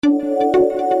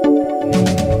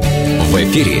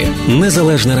ефірі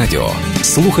Незалежне Радіо.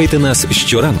 Слухайте нас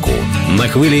щоранку на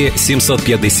хвилі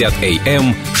 750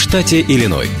 AM в штаті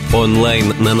Ілліной,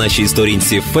 онлайн на нашій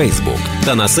сторінці в Facebook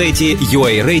та на сайті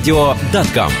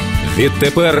uaradio.com.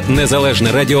 Відтепер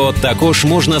Незалежне Радіо також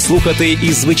можна слухати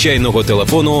із звичайного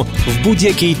телефону в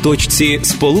будь-якій точці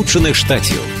Сполучених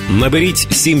Штатів. Наберіть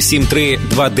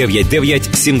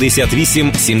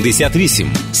 773-299-78-78.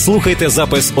 Слухайте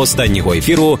запис останнього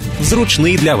ефіру в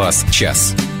зручний для вас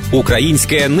час.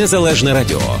 Українське Незалежне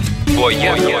Радіо.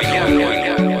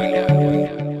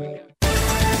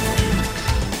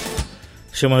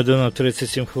 Сьома година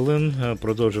 37 хвилин.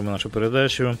 Продовжуємо нашу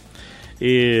передачу.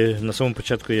 І на самому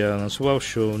початку я анонсував,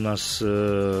 що у нас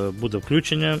буде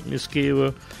включення із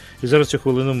Києва. І зараз цю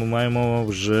хвилину ми маємо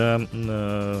вже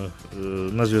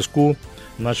на зв'язку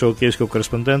нашого київського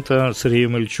кореспондента Сергія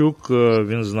Омельчук.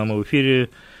 Він з нами в ефірі.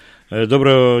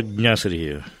 Доброго дня,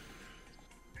 Сергію.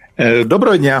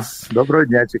 Доброго дня. Доброго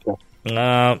дня, чекав.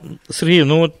 Сергій,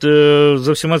 ну от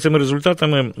за всіма цими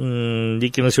результатами,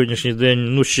 які на сьогоднішній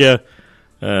день, ну ще,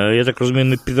 я так розумію,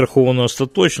 не підраховано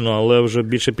остаточно, але вже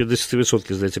більше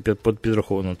 50%, здається,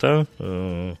 підраховано, так?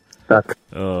 Так.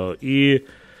 І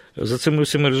за цими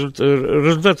всіми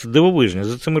результати дивовижні.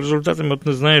 За цими результатами, от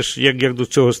не знаєш, як до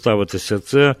цього ставитися.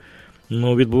 Це,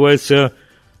 ну, відбувається,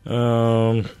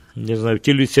 не знаю,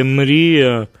 втілюється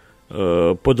мрія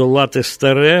подолати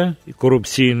старе,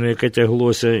 корупційне, яке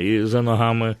тяглося і за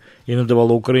ногами, і не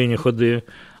давало Україні ходи,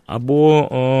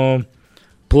 або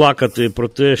плакати про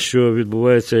те, що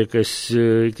відбувається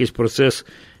якийсь процес,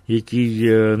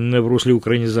 який не в руслі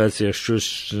українізації,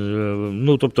 щось,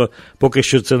 ну, тобто, поки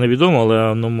що це невідомо,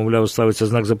 але, ну, мовляв, ставиться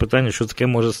знак запитання, що таке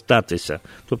може статися.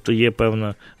 Тобто є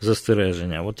певне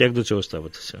застереження. От як до цього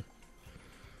ставитися?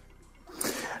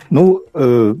 Ну,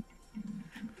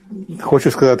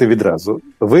 хочу сказати відразу.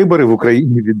 Вибори в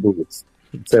Україні відбулися.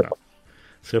 Це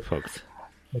факт.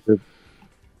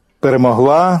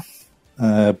 Перемогла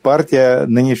партія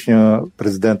нинішнього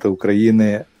президента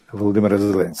України Володимира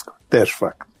Зеленського. Теж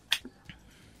факт.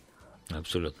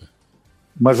 Абсолютно.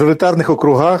 В мажоритарних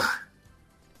округах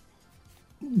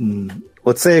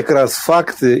оце якраз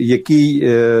факт, який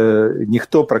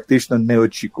ніхто практично не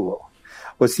очікував.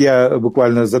 Ось я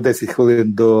буквально за 10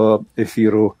 хвилин до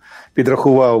ефіру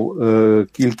підрахував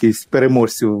кількість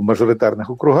переможців в мажоритарних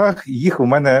округах. Їх у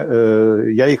мене,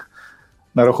 я їх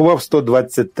нарахував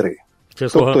 123. Це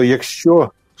тобто,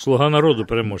 якщо... Слуга народу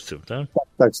переможців, так?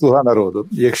 Так, Слуга народу.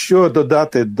 Якщо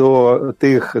додати до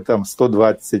тих там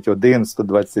 121,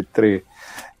 123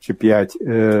 чи 5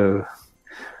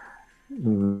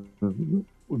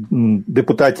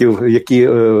 депутатів, які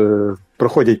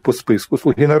проходять по списку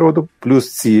Слуги народу,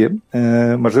 плюс ці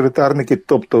мажоритарники,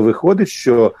 тобто виходить,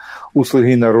 що у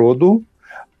Слуги народу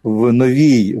в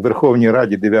новій Верховній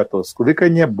Раді 9-го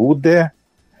скликання буде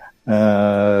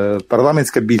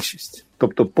парламентська більшість.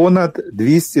 Тобто понад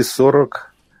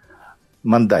 240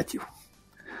 мандатів.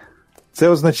 Це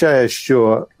означає,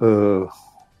 що в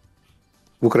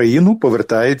Україну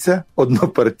повертається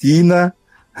однопартійна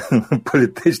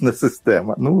політична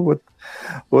система. Ну,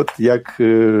 от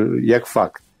як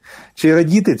факт. Чи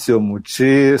радіти цьому,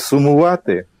 чи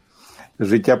сумувати,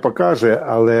 життя покаже,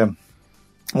 але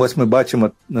ось ми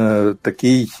бачимо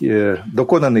такий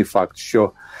доконаний факт,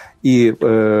 що і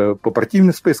по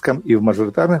партійним спискам, і в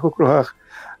мажоритарних округах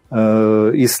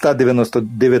із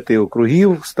 199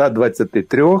 округів,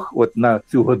 123 от на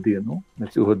цю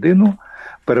годину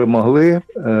перемогли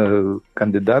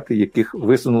кандидати, яких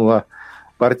висунула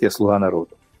партія «Слуга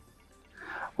народу».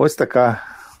 Ось така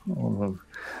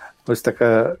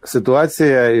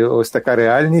ситуація, і ось така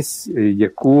реальність,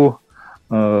 яку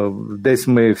десь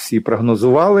ми всі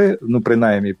прогнозували, ну,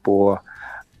 принаймні по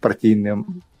партійним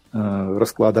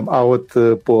розкладам, а от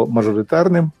по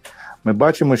мажоритарним ми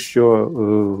бачимо, що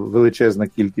величезна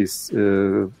кількість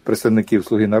представників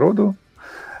 «Слуги народу»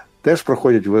 теж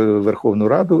проходять в Верховну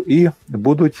Раду і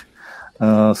будуть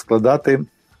складати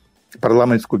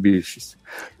парламентську більшість.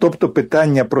 Тобто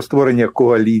питання про створення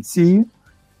коаліції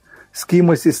з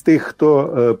кимось із тих,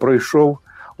 хто пройшов,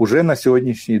 уже на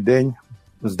сьогоднішній день,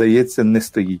 здається, не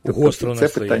стоїть. Тобто це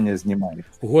питання знімає.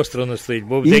 Гостро не стоїть,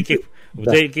 бо в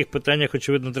деяких питаннях,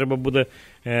 очевидно, треба буде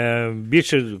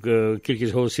більше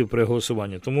кількість голосів при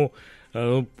голосуванні. Тому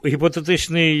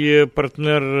гіпотетичний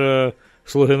партнер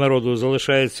 «Слуги народу»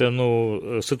 залишається, ну,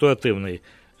 ситуативний.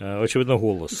 Очевидно,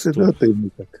 голос.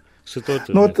 Ситуативний, так.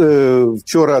 Ситуативний. Ну, от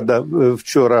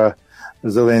вчора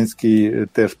Зеленський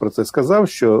теж про це сказав,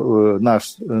 що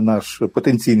наш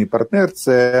потенційний партнер –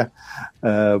 це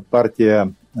партія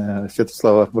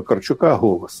Святослава Вакарчука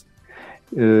 «Голос».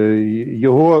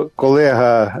 Його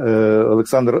колега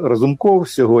Олександр Разумков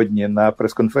сьогодні на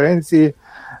прес-конференції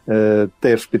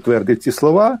теж підтвердив ці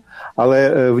слова,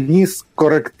 але вніс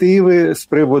корективи з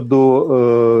приводу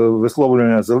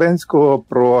висловлювання Зеленського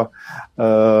про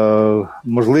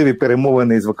можливі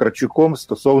перемовини з Вакарчуком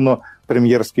стосовно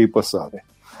прем'єрської посади.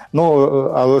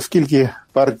 Але оскільки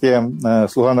партія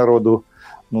 «Слуга народу»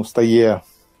 стає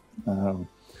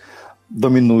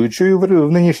домінуючою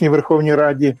в нинішній Верховній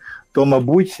Раді, то,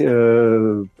 мабуть,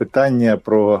 питання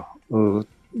про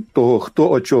того,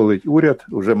 хто очолить уряд,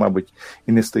 вже, мабуть,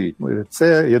 і не стоїть.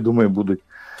 Це, я думаю, будуть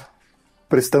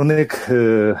представник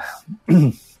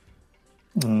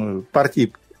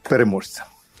партії переможця.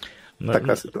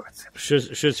 Така ситуація.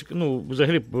 Щось,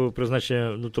 взагалі,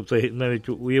 призначення, тобто навіть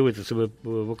уявити себе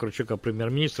Вакарчука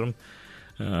прем'єр-міністром,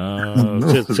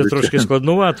 це трошки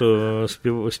складнувато.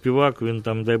 Співак, він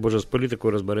там, дай Боже, з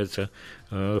політикою розбереться.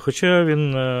 Хоча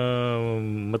він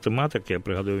математик, я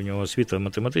пригадую, у нього освіта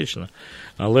математична,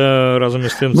 але разом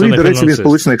із тим це не фінансист. До речі, він в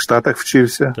Сполучених Штатах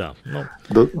вчився. Так,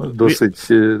 досить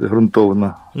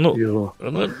ґрунтовно.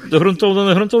 Ґрунтовно,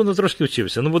 не ґрунтовно, трошки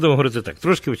вчився. Будемо говорити так,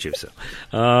 трошки вчився.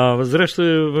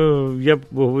 Зрештою, я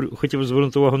хотів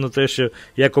звернути увагу на те, що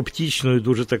як оптічно і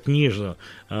дуже так ніжно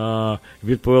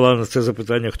відповіла на це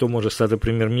запитання, хто може стати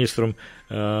прем'єр-міністром,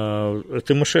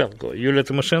 Тимошенко. Юлія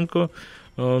Тимошенко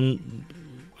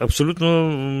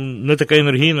абсолютно не така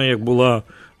енергійна, як була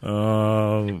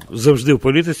завжди в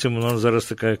політиці. Вона зараз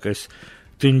така якась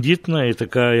тендітна і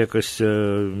така якось,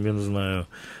 я не знаю,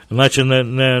 наче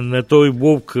не той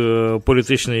вовк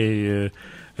політичний,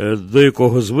 до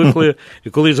якого звикли. І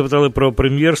коли її запитали про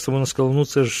прем'єрство, вона сказала,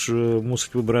 це ж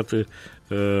мусить вибирати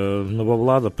нова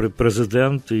влада,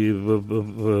 президент, і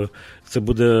це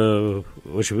буде,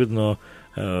 очевидно,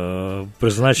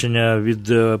 призначення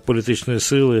від політичної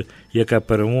сили, яка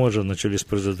переможе на чолі з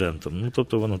президентом.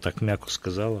 Тобто вона так м'яко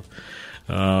сказала.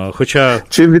 Хоча...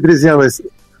 Чим відрізнялась,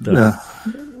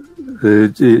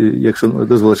 якщо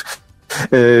дозволиш,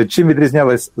 чим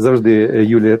відрізнялась завжди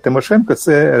Юлія Тимошенко,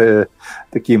 це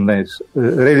таким,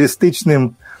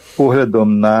 реалістичним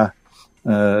поглядом на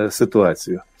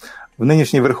ситуацію. В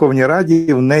нинішній Верховній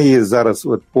Раді в неї зараз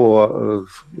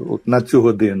на цю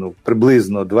годину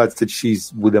приблизно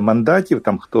 26 буде мандатів.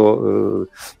 Там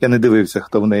я не дивився,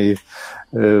 хто в неї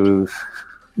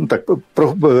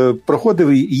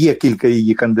проходив. Є кілька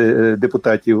її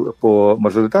депутатів по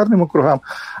мажоритарним округам,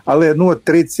 але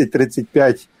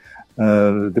 30-35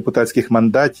 депутатських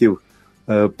мандатів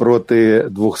проти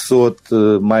 200,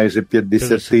 майже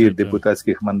 50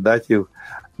 депутатських мандатів.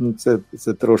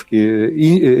 Це трошки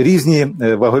різні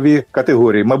вагові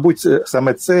категорії. Мабуть,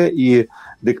 саме це і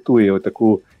диктує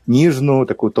таку ніжну,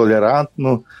 таку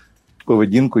толерантну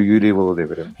поведінку Юлії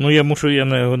Володимирівни. Я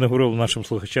не говорив нашим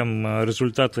слухачам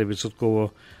результати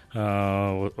відсотково,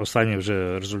 останні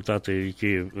вже результати,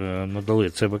 які надали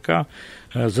ЦВК.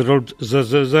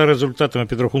 За результатами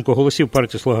підрахунку голосів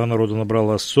партія «Слуга народу»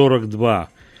 набрала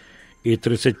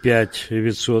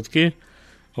 42,35%.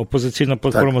 Опозиційна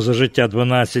платформа «За життя»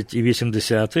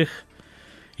 12,8%,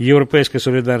 Європейська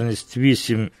солідарність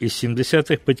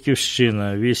 8,7%,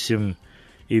 Батьківщина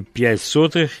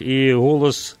 8,5% і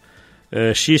 «Голос»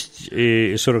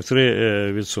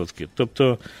 6,43%.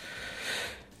 Тобто,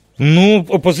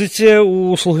 опозиція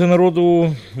у «Слуги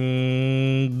народу»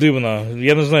 дивна.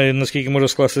 Я не знаю, наскільки може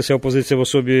скластися опозиція в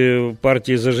особі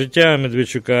партії «За життя»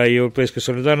 Медведчука і Європейської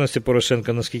солідарності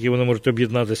Порошенка, наскільки вони можуть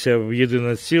об'єднатися в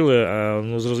єдине ціле,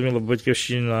 зрозуміло,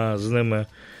 Батьківщина з ними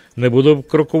не буде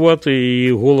крокувати,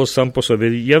 і «Голос» сам по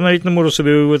собі. Я навіть не можу собі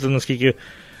уявити, наскільки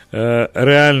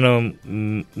реально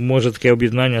може таке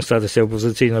об'єднання статися,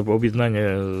 опозиційне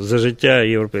об'єднання «За життя» і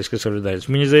Європейська солідарність.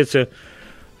 Мені здається,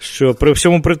 що при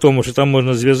всьому при тому, що там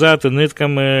можна зв'язати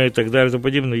нитками і так далі, то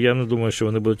подібне, я не думаю, що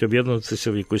вони будуть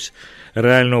об'єднуватися в якусь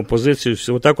реальну опозицію.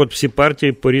 Отак всі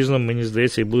партії по-різному, мені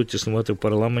здається, і будуть існувати в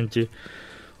парламенті.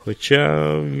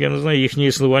 Хоча, я не знаю, їхнє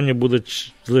існування буде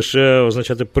лише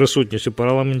означати присутність у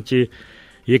парламенті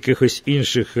якихось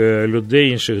інших людей,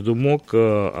 інших думок,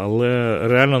 але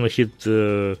реально на хід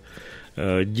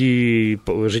дії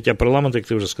життя парламенту, як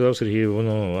ти вже сказав, Сергій,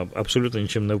 воно абсолютно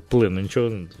нічим не вплине,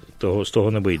 нічого з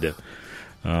того не вийде.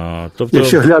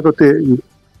 Якщо глянути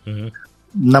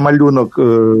на малюнок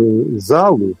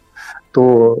залу,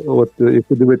 то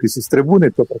якщо дивитися з трибуни,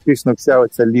 то практично вся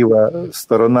оця ліва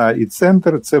сторона і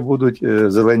центр – це будуть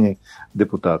зелені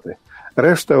депутати.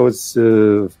 Решта ось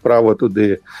вправо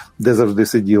туди, де завжди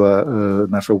сиділа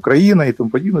наша Україна і тому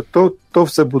подібне, то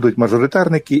все будуть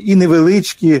мажоритарники і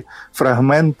невеличкі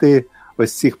фрагменти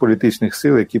ось цих політичних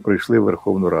сил, які прийшли в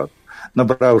Верховну Раду.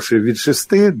 набравши від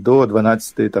 6 до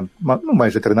 12, там, ну,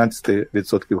 майже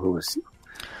 13% голосів.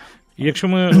 Якщо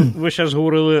ми весь час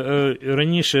говорили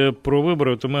раніше про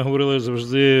вибори, то ми говорили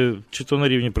завжди, чи то на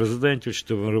рівні президентів, чи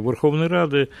то Верховної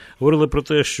Ради, говорили про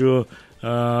те, що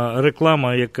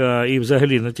реклама, яка, і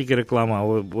взагалі не тільки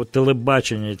реклама, а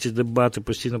телебачення, ці дебати,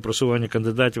 постійне просування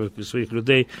кандидатів від своїх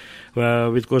людей,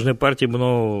 від кожної партії,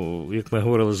 воно, як ми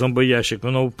говорили, зомбоящик,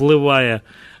 воно впливає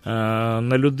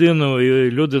на людину,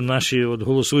 і люди наші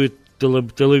голосують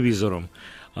телевізором.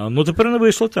 Ну, тепер не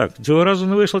вийшло так. Цього разу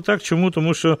не вийшло так. Чому?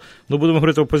 Тому що, будемо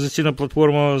говорити, опозиційна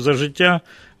платформа «За життя»,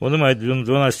 вони мають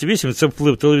 12,8, це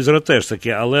вплив телевізора теж таки,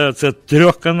 але це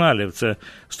 3 каналів, це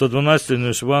 112,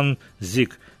 News One,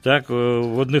 ЗІК. Так,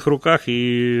 в одних руках,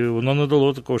 і воно не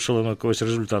дало такого шаленого якогось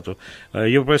результату.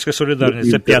 Європейська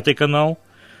солідарність – це 5-й канал.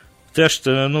 Теж,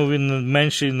 він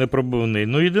менший,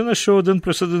 непробивний. Єдине, що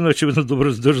 1+1, очевидно,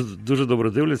 дуже добре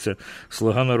дивляться.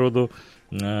 «Слуга народу»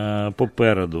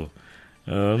 попереду.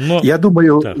 Я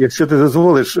думаю, так, якщо ти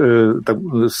дозволиш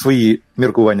свої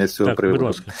міркування з цього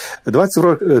приводу.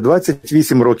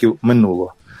 28 років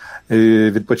минуло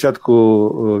від початку,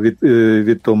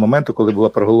 від того моменту, коли була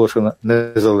проголошена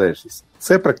незалежність.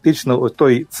 Це практично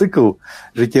той цикл,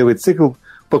 життєвий цикл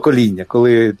покоління,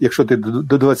 коли, якщо ти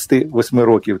до 28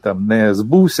 років там не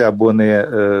збувся або не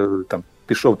там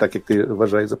пішов так, як ти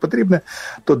вважаєш за потрібне,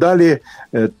 то далі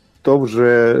то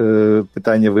вже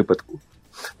питання випадку.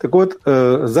 Так от,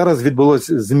 зараз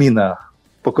відбулася зміна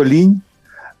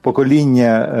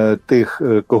покоління тих,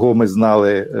 кого ми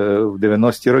знали в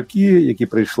 90-ті роки, які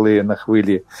прийшли на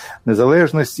хвилі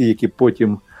незалежності, які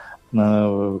потім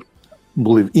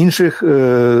були в інших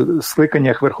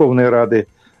скликаннях Верховної Ради,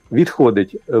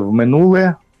 відходить в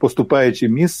минуле, поступаючи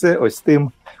місце ось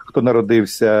тим, хто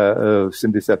народився в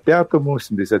 75-му,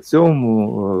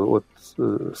 77-му, от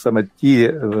саме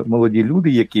ті молоді люди,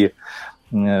 які,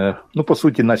 по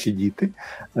суті, наші діти,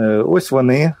 ось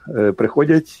вони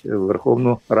приходять в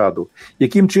Верховну Раду.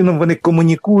 Яким чином вони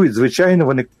комунікують? Звичайно,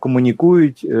 вони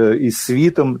комунікують із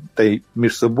світом та й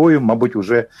між собою, мабуть,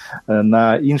 вже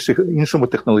на іншому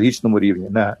технологічному рівні.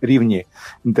 На рівні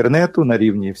інтернету, на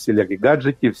рівні всіляких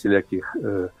гаджетів,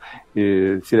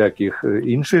 всіляких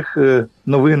інших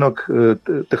новинок,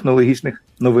 технологічних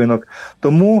новинок.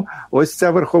 Тому ось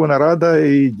ця Верховна Рада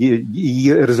і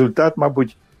її результат,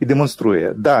 мабуть, і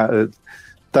демонструє.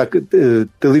 Так,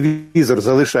 телевізор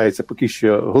залишається поки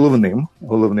що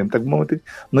головним, так мовити,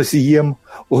 носієм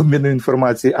обміну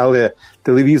інформації, але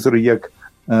телевізор як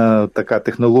така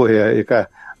технологія, яка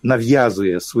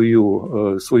нав'язує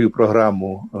свою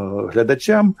програму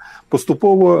глядачам,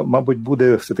 поступово, мабуть,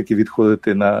 буде все-таки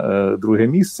відходити на друге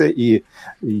місце, і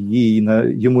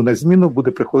йому на зміну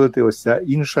буде приходити ось ця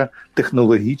інша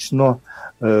технологічно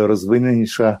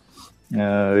розвиненіша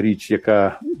річ,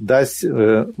 яка дасть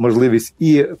можливість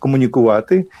і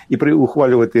комунікувати, і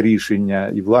ухвалювати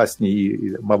рішення і власні,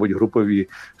 і, мабуть, групові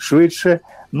швидше.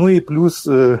 І плюс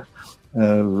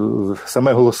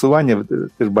саме голосування,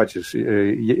 ти ж бачиш,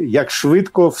 як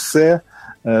швидко все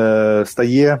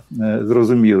стає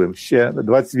зрозумілим. Ще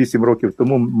 28 років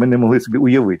тому ми не могли собі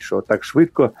уявити, що так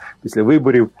швидко після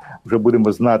виборів вже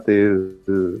будемо знати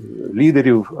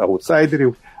лідерів,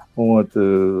 аутсайдерів.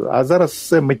 А зараз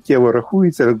все миттєво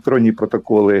рахується, електронні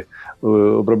протоколи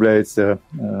обробляються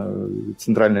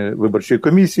Центральною виборчою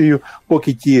комісією.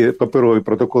 Поки ті паперові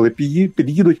протоколи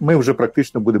під'їдуть, ми вже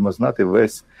практично будемо знати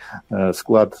весь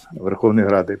склад Верховної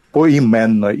Ради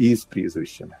поіменно і з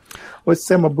прізвищами. Ось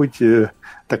це, мабуть,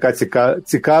 така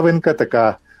цікавинка,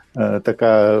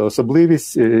 така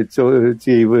особливість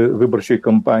цієї виборчої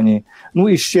кампанії.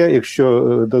 І ще,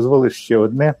 якщо дозволиш, ще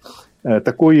одне,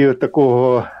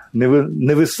 такого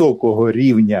невисокого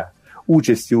рівня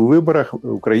участі у виборах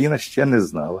Україна ще не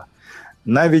знала.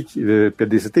 Навіть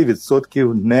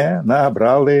 50% не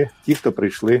набрали ті, хто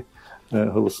прийшли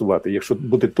голосувати. Якщо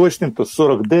бути точним, то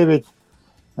 49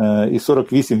 і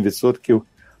 48%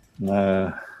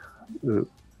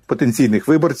 потенційних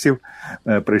виборців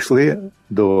прийшли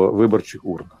до виборчих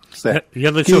урн. Все.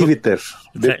 В Києві теж.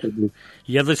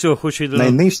 Я до цього хочу...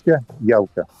 Найнижча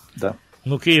явка, да.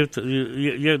 Київ,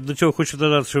 я до цього хочу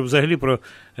додати, що взагалі про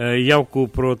явку,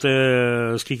 про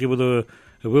те, скільки буде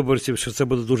виборців, що це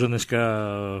буде дуже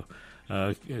низька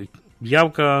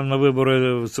явка на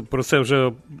вибори. Про це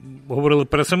вже говорили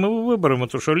перед самими виборами,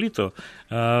 то що літо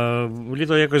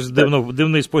якось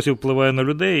дивний спосіб впливає на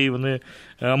людей, і вони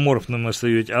аморфними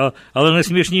стають. Але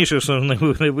найсмішніше, що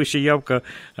найвища явка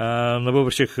на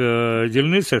виборчих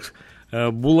дільницях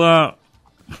була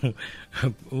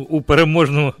у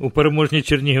переможній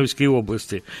Чернігівській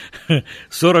області.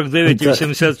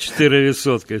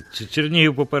 49,84%.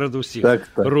 Чернігів попереду всіх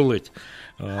рулить.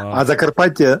 А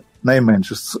Закарпаття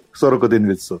найменше,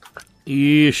 41%.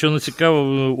 І, що не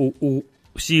цікаво,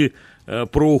 всі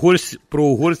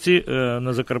проугорці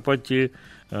на Закарпатті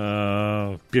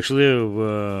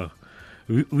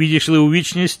відійшли у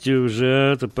вічність,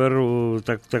 вже тепер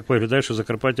так виглядає, що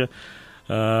Закарпаття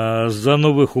за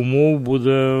нових умов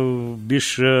буде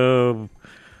більше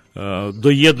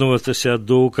доєднуватися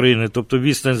до України, тобто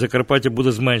відстань Закарпаття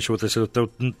буде зменшуватися.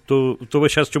 То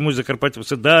весь час чомусь Закарпаття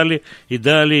все далі і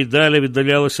далі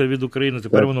віддалялося від України.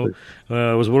 Тепер воно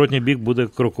в зворотній бік буде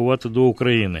крокувати до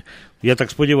України. Я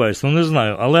так сподіваюся, не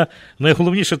знаю. Але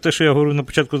найголовніше те, що я говорив на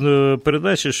початку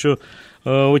передачі, що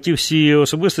оті всі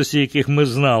особистості, яких ми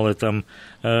знали, там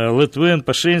Литвин,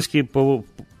 Пашинський,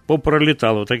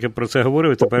 попролітали. Так я про це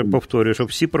говорив, і тепер повторюю, що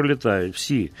всі пролітають,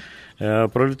 всі.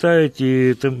 Пролітають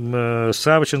і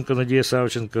Савченко, Надія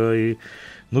Савченко, і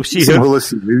всі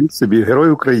голосів, собі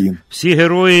герої України. Всі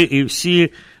герої і всі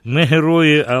не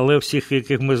герої, але всіх,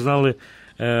 яких ми знали,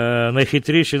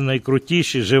 найхитріші,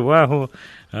 найкрутіші, Живаго,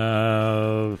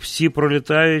 всі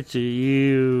пролітають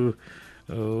і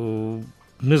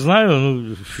не знаю,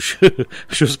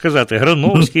 що сказати,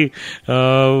 Грановський,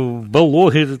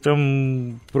 Балоги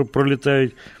там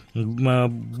пролітають.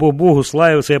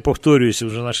 Богуслаєв, це я повторююся,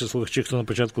 вже наші слухачі, хто на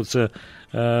початку це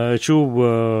чув,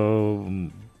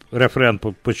 рефрен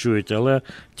почують, але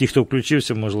ті, хто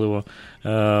включився, можливо,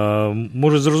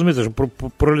 можуть зрозуміти, що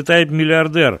пролітає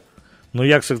мільярдер. Ну,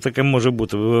 як це таке може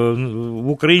бути? В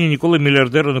Україні ніколи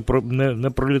мільярдери не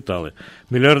пролітали.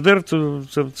 Мільярдер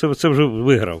це вже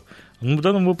виграв. Ну, в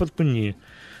даному випадку ні.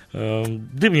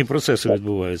 Дивні процеси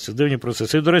відбуваються, дивні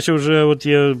процеси. І, до речі, вже от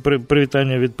є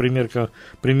привітання від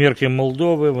прем'єрки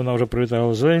Молдови, вона вже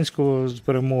привітала Зеленського з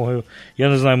перемогою. Я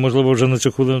не знаю, можливо, вже на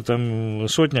цю хвилину там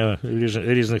сотня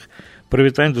різних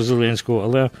привітань до Зеленського,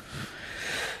 але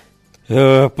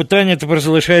питання тепер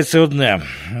залишається одне.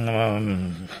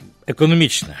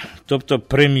 Економічне, тобто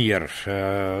прем'єр.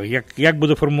 Як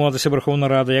буде формуватися Верховна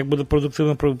Рада, як буде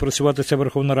продуктивно працювати ця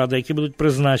Верховна Рада, які будуть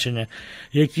призначення,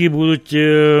 які будуть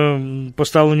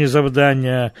поставлені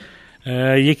завдання,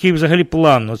 який взагалі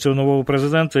план цього нового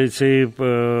президента і цієї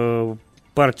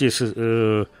партії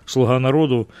 «Слуга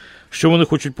народу», що вони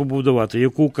хочуть побудувати,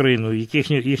 яку Україну,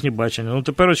 які їхні бачення. Ну,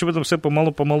 тепер, очевидно, все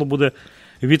помалу буде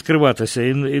відкриватися.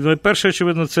 І найперше,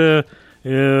 очевидно, це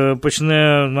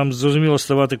почне нам зрозуміло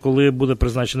ставати, коли буде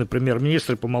призначений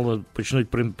прем'єр-міністр, помалу почнуть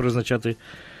призначати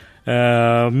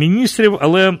міністрів,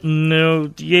 але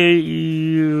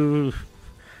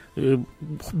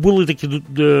були такі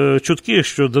чутки,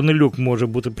 що Данилюк може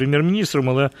бути прем'єр-міністром,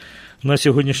 але на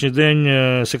сьогоднішній день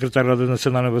секретар Ради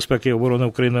національної безпеки і оборони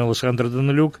України Олександр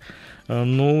Данилюк,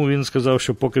 він сказав,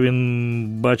 що поки він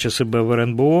бачить себе в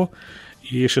РНБО,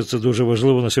 і що це дуже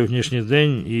важливо на сьогоднішній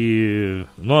день.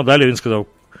 А далі він сказав,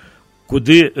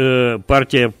 куди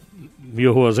партія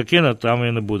його закине, там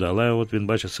і не буде. Але от він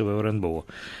бачить себе в РНБО.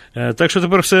 Так що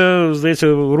тепер все,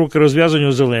 здається, руки розв'язані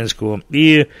у Зеленського.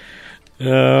 І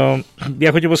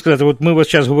я хотів би сказати, от ми весь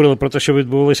час говорили про те, що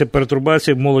відбувалися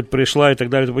пертурбації, молодь прийшла і так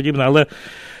далі, і подібне, але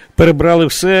перебрали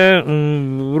все,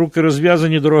 руки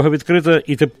розв'язані, дорога відкрита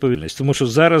і повільність. Тому що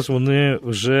зараз вони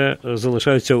вже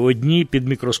залишаються одні під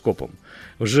мікроскопом.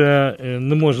 Вже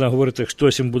не можна говорити,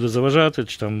 хтось їм буде заважати,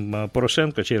 чи там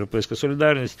Порошенко, чи Європейська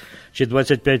солідарність, чи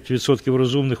 25%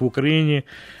 розумних в Україні,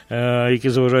 які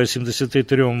заважають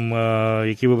 73,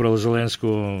 які вибрали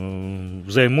Зеленського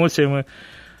за емоціями.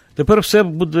 Тепер все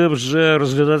буде вже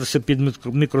розглядатися під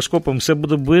мікроскопом, все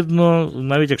буде видно,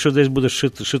 навіть якщо десь буде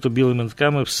шито білими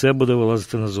нитками, все буде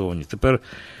вилазити назовні. Тепер,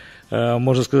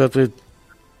 можна сказати,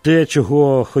 те,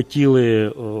 чого хотіли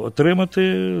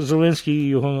отримати Зеленський і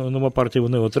його нова партія,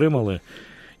 вони отримали.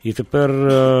 І тепер,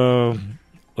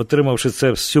 отримавши це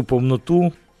всю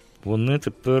повноту, вони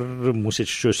тепер мусять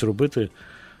щось робити,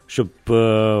 щоб,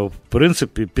 в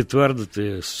принципі,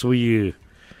 підтвердити свої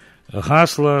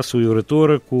гасла, свою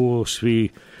риторику,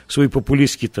 свої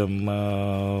популістські там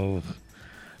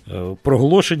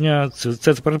проголошення.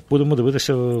 Це тепер будемо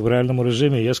дивитися в реальному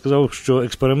режимі. Я сказав, що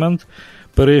експеримент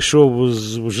перейшов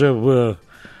вже в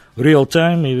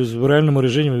реал-тайм, і в реальному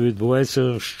режимі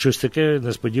відбувається щось таке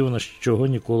несподіване, чого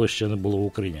ніколи ще не було в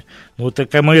Україні. От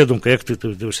така моя думка. Як ти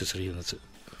дивишся, Сергій, на це?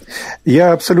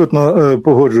 Я абсолютно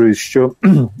погоджуюсь, що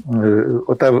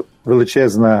ота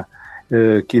величезна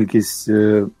кількість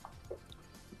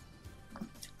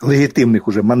легітимних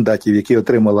уже мандатів, які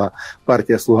отримала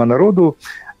партія «Слуга народу»,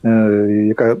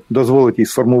 яка дозволить їй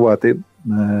сформувати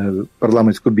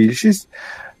парламентську більшість,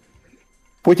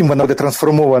 Потім вона буде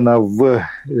трансформована в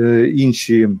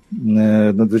інші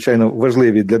надзвичайно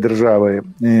важливі для держави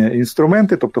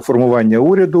інструменти, тобто формування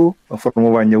уряду,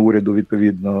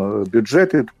 відповідно,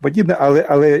 бюджети, подібне.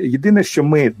 Але єдине, що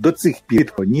ми до цих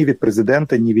пір ні від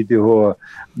президента, ні від його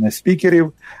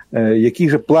спікерів, який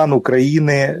же план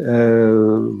України,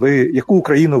 яку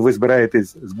Україну ви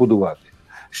збираєтесь збудувати?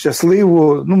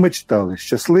 Щасливу, ми читали,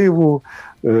 щасливу,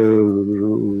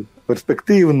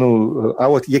 перспективну, а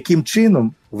от яким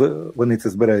чином вони це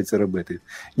збираються робити,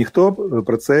 ніхто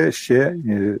про це ще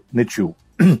не чув.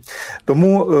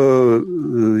 Тому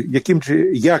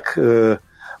як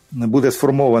буде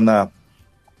сформована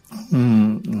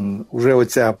вже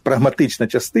оця прагматична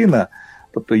частина,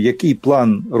 тобто який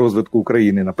план розвитку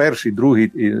України на перший, другий,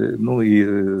 і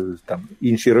там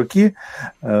інші роки,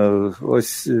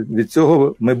 ось від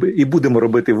цього ми і будемо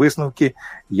робити висновки,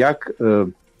 як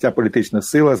ця політична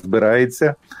сила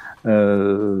збирається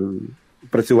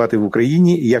працювати в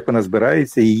Україні і як вона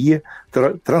збирається її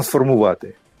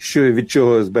трансформувати, від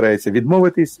чого збирається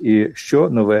відмовитись і що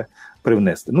нове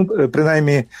привнести.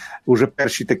 Принаймні, уже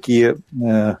перші такі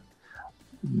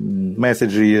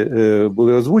меседжі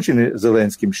були озвучені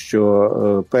Зеленським,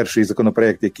 що перший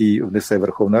законопроект, який внесе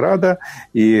Верховна Рада,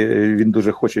 і він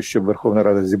дуже хоче, щоб Верховна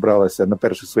Рада зібралася на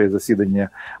перше своє засідання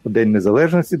у День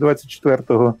Незалежності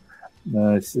 24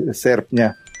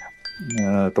 серпня.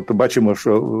 Тобто бачимо,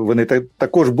 що вони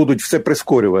також будуть все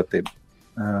прискорювати.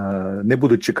 Не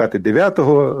будуть чекати 9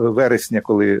 вересня,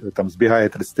 коли там збігає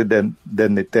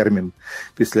 30-денний термін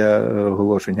після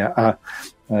оголошення, а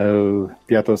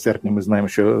 5 серпня ми знаємо,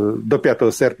 що до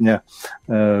 5 серпня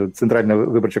Центральна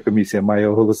виборча комісія має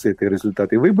оголосити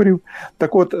результати виборів.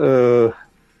 Так от,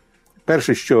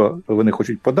 перше, що вони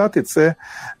хочуть подати, це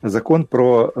закон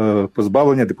про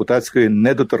позбавлення депутатської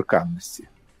недоторканності.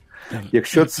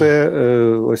 Якщо це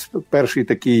ось перший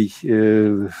такий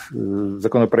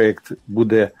законопроект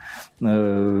буде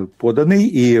поданий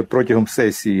і протягом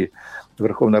сесії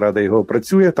Верховна Рада його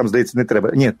опрацює, там, здається, не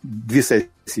треба. Ні, 2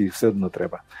 сесії все одно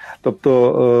треба.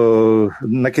 Тобто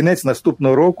на кінець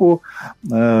наступного року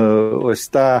ось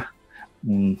та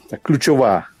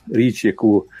ключова річ,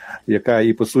 яка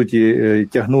і, по суті,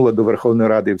 тягнула до Верховної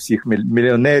Ради всіх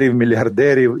мільйонерів,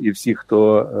 мільярдерів і всіх,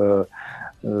 хто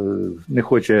не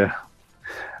хоче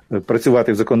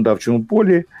працювати в законодавчому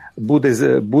полі,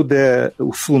 буде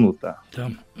усунута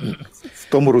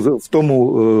в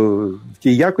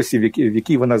тій якості, в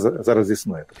якій вона зараз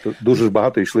існує. Тобто дуже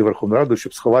багато йшли в Верховну Раду,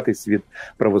 щоб сховатись від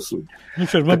правосуддя.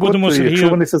 Що ж, ми будемо, Сергій... Якщо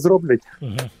вони це зроблять...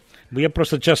 Бо я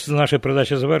просто час нашої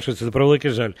передачі завершується, це про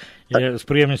великий жаль. Я з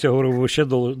приємністю говорив ще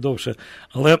довше.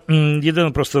 Але єдине,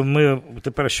 просто ми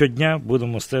тепер щодня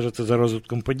будемо стежити за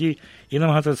розвитком подій і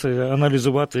намагатися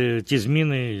аналізувати ті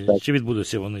зміни, чи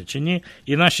відбудуться вони, чи ні.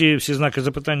 І наші всі знаки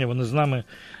запитання, вони з нами,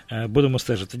 будемо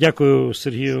стежити. Дякую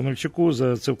Сергію Омельчуку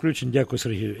за це включення. Дякую,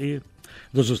 Сергію, і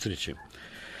до зустрічі.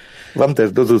 Вам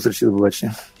теж до зустрічі, до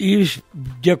побачення. І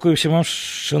дякую всім вам,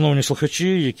 шановні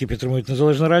слухачі, які підтримують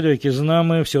Незалежне радіо, які з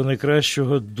нами. Всього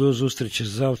найкращого. До зустрічі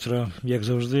завтра, як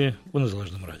завжди, у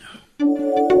Незалежному радіо.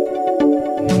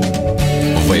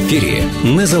 В ефірі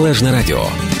Незалежне радіо.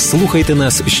 Слухайте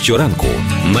нас щоранку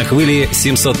на хвилі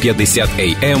 750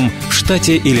 AM в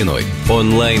штаті Ілліной.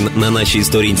 Онлайн на нашій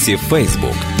сторінці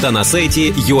Facebook та на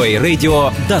сайті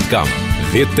uaradio.com.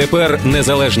 Відтепер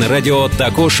Незалежне радіо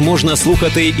також можна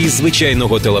слухати із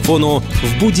звичайного телефону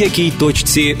в будь-якій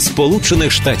точці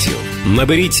Сполучених Штатів.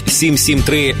 Наберіть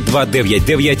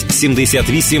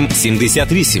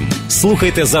 773-299-78-78.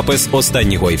 Слухайте запис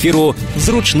останнього ефіру в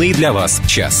зручний для вас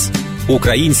час.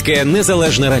 Українське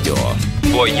Незалежне радіо.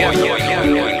 Бо я